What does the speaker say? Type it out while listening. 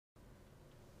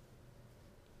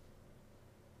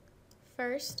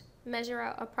First, measure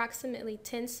out approximately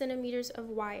 10 centimeters of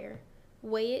wire,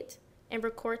 weigh it, and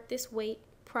record this weight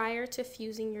prior to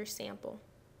fusing your sample.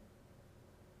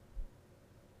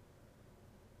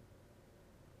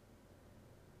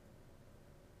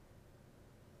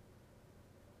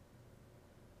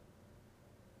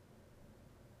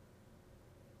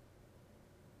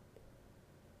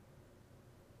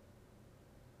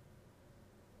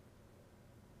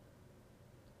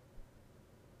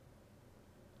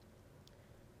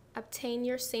 Obtain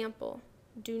your sample.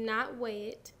 Do not weigh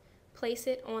it. Place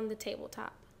it on the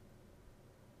tabletop.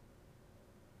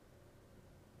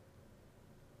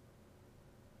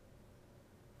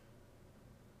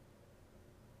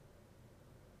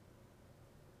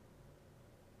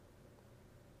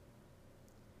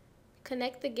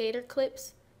 Connect the gator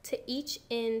clips to each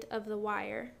end of the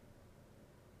wire.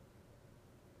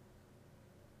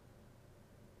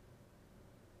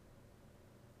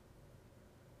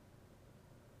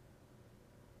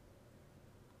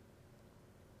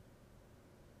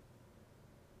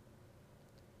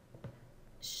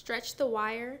 Stretch the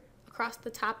wire across the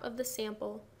top of the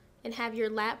sample and have your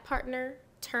lab partner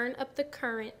turn up the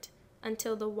current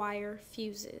until the wire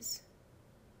fuses.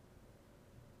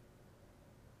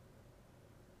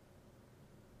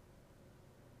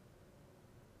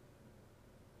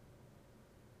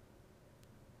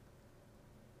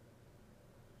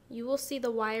 You will see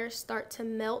the wire start to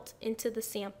melt into the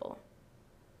sample.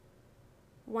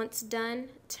 Once done,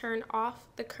 turn off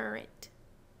the current.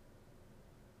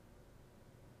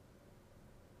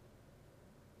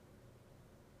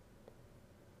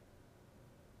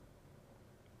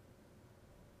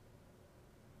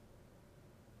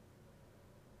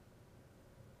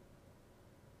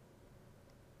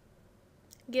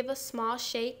 Give a small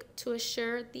shake to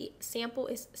assure the sample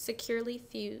is securely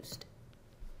fused.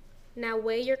 Now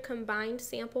weigh your combined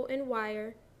sample and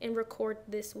wire and record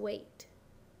this weight.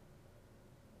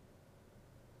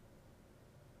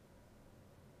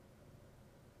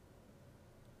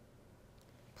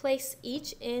 Place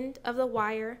each end of the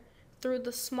wire through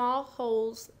the small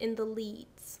holes in the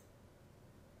leads.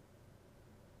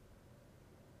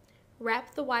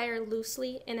 Wrap the wire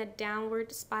loosely in a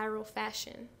downward spiral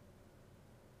fashion.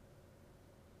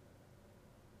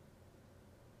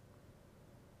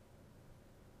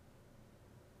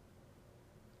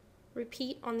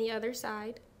 Repeat on the other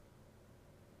side.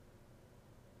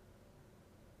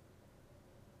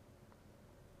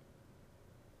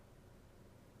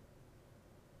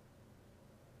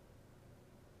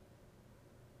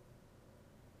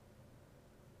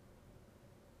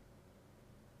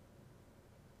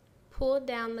 Pull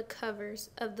down the covers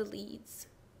of the leads.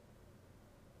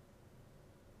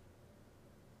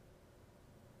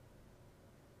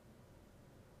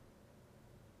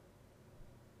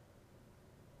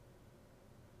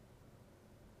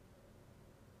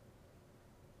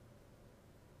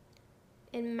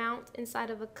 And mount inside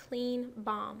of a clean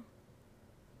bomb.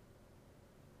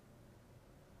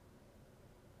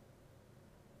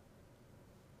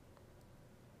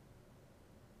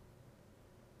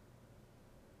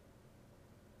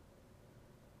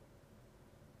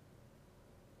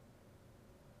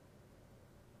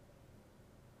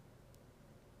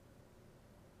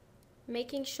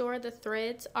 Making sure the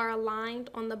threads are aligned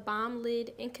on the bomb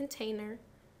lid and container,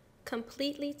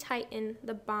 completely tighten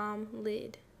the bomb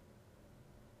lid.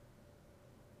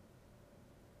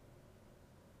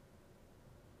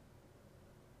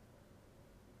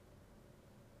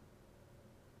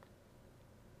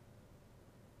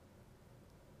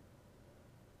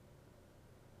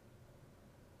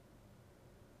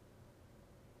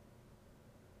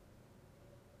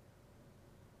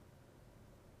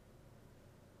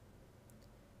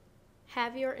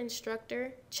 Have your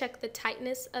instructor check the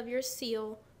tightness of your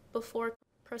seal before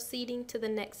proceeding to the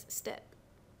next step.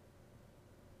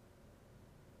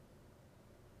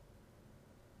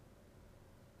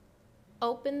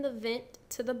 Open the vent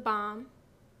to the bomb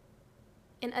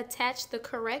and attach the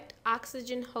correct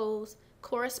oxygen hose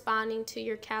corresponding to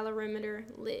your calorimeter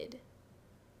lid.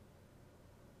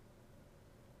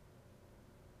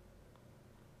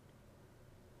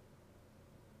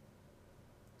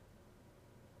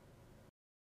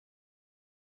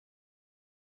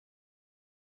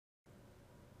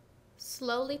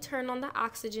 Slowly turn on the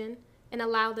oxygen and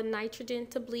allow the nitrogen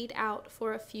to bleed out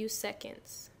for a few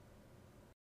seconds.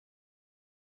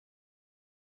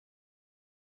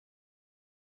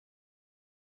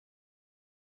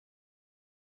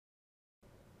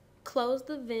 Close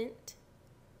the vent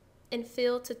and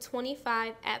fill to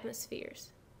 25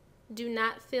 atmospheres. Do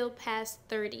not fill past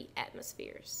 30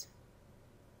 atmospheres.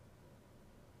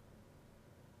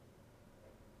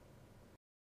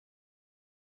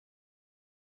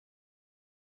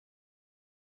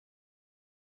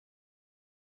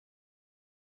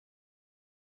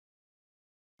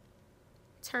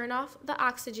 turn off the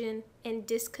oxygen and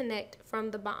disconnect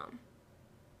from the bomb.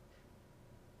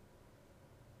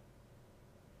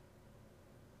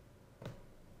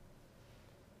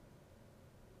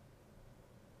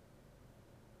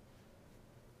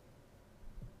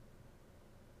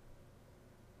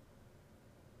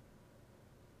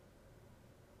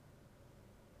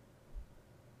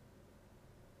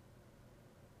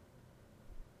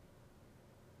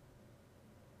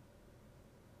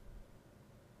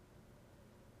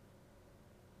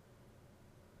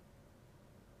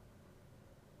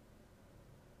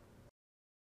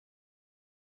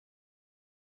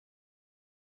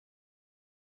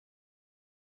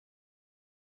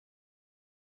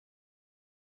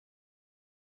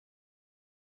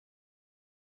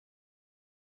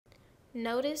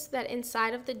 Notice that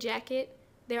inside of the jacket,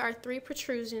 there are 3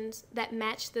 protrusions that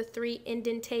match the 3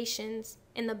 indentations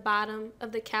in the bottom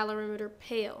of the calorimeter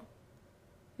pail.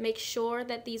 Make sure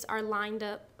that these are lined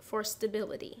up for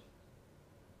stability.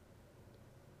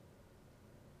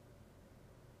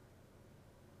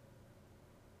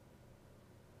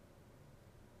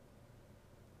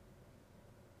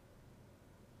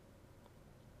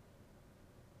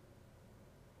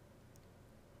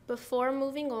 Before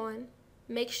moving on,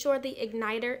 make sure the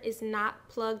igniter is not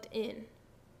plugged in.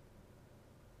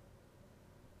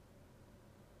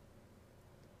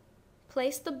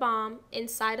 Place the bomb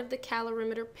inside of the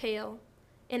calorimeter pail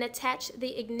and attach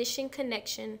the ignition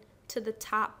connection to the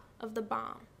top of the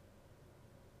bomb.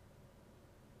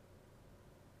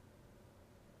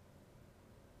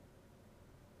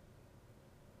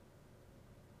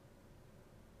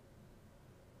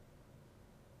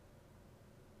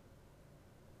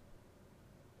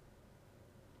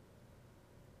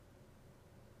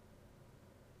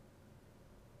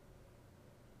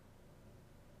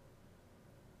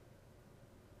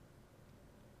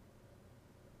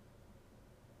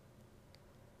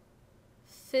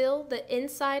 Fill the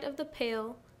inside of the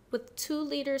pail with 2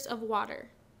 liters of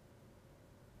water.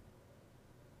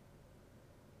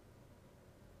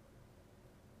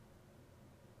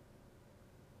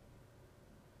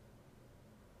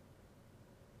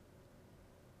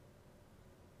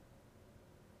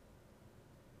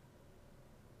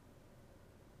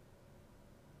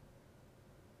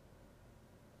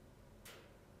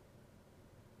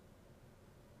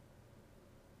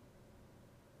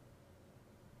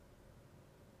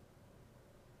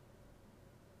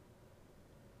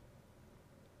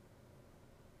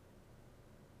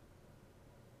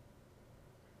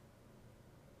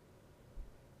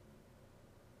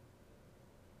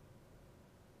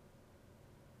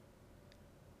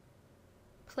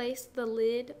 Place the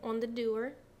lid on the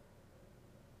dewar.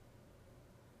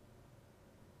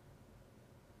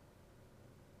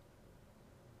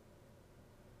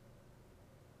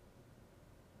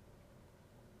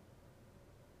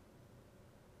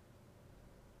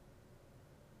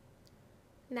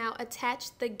 Now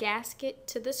attach the gasket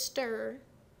to the stirrer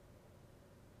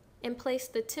and place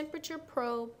the temperature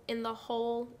probe in the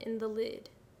hole in the lid.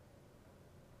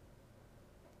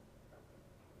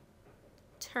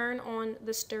 Turn on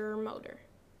the stirrer motor.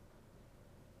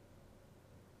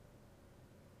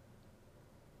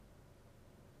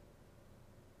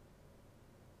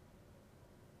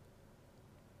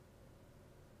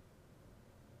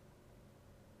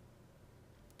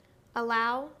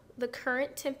 Allow the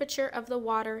current temperature of the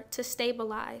water to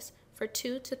stabilize for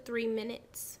 2 to 3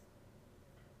 minutes.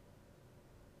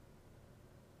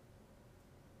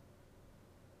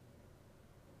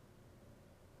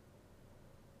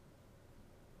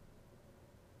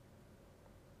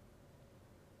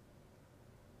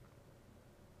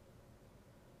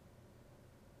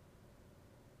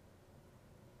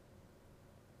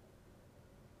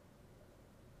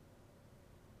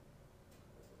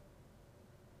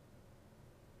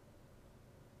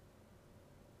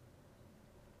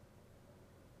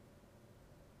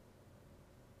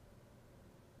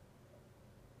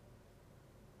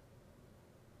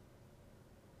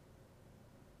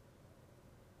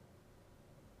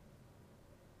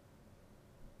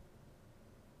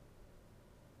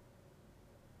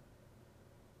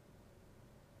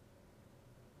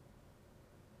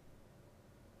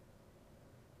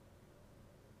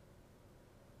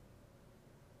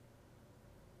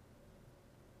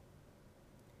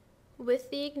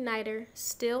 With the igniter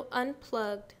still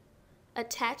unplugged,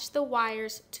 attach the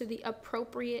wires to the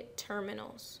appropriate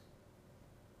terminals.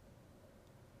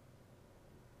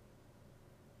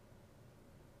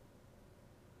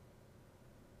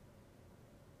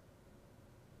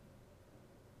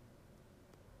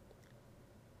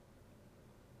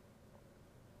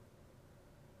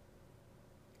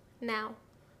 Now,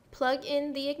 plug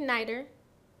in the igniter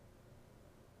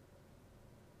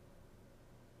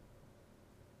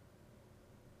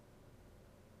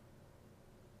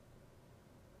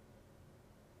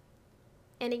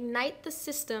and ignite the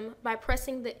system by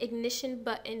pressing the ignition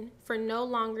button for no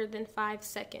longer than 5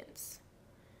 seconds.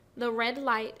 The red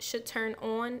light should turn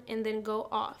on and then go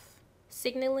off,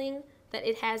 signaling that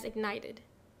it has ignited.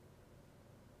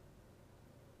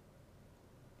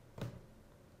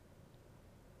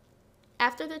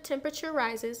 After the temperature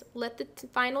rises, let the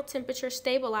final temperature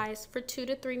stabilize for 2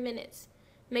 to 3 minutes.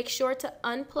 Make sure to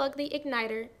unplug the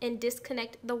igniter and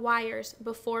disconnect the wires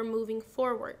before moving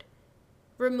forward.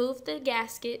 Remove the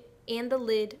gasket and the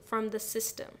lid from the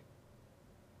system.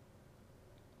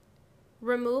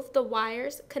 Remove the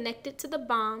wires connected to the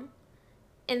bomb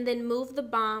and then move the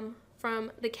bomb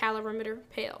from the calorimeter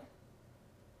pail.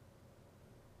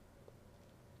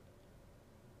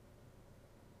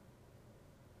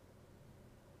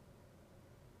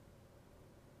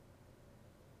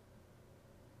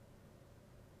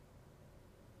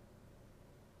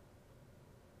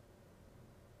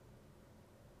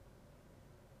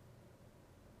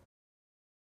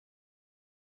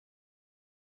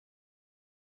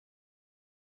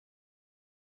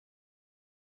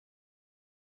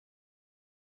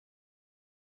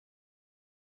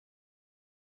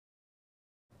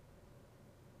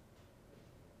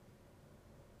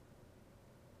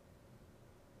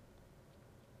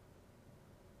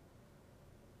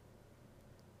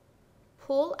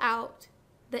 Pull out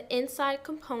the inside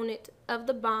component of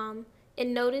the bomb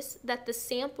and notice that the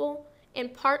sample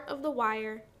and part of the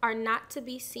wire are not to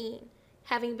be seen,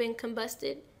 having been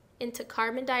combusted into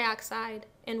carbon dioxide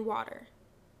and water.